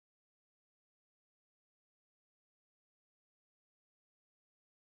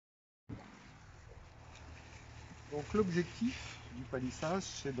Donc l'objectif du palissage,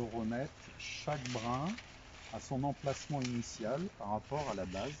 c'est de remettre chaque brin à son emplacement initial par rapport à la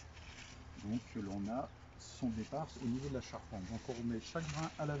base. Donc l'on a son départ au niveau de la charpente. Donc on remet chaque brin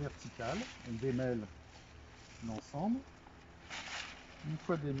à la verticale, on démêle l'ensemble. Une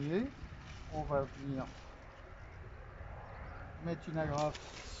fois démêlé, on va venir mettre une agrafe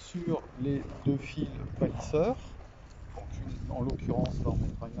sur les deux fils palisseurs. Donc en l'occurrence, là on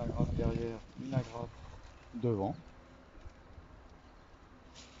mettra une agrafe derrière, une agrafe devant.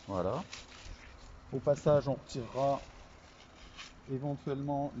 Voilà. Au passage, on retirera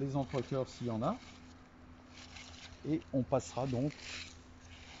éventuellement les entrecœurs s'il y en a. Et on passera donc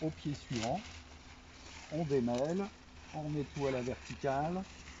au pied suivant. On démêle, on met tout à la verticale.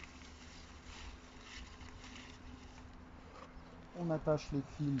 On attache les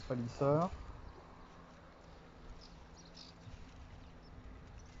fils palisseurs.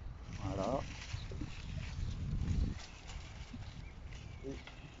 Voilà. Et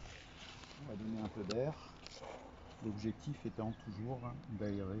on va donner un peu d'air. L'objectif étant toujours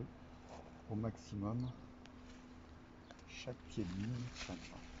d'aérer au maximum chaque pied de ligne, chaque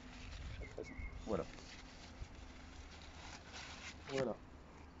brin. Voilà. Voilà.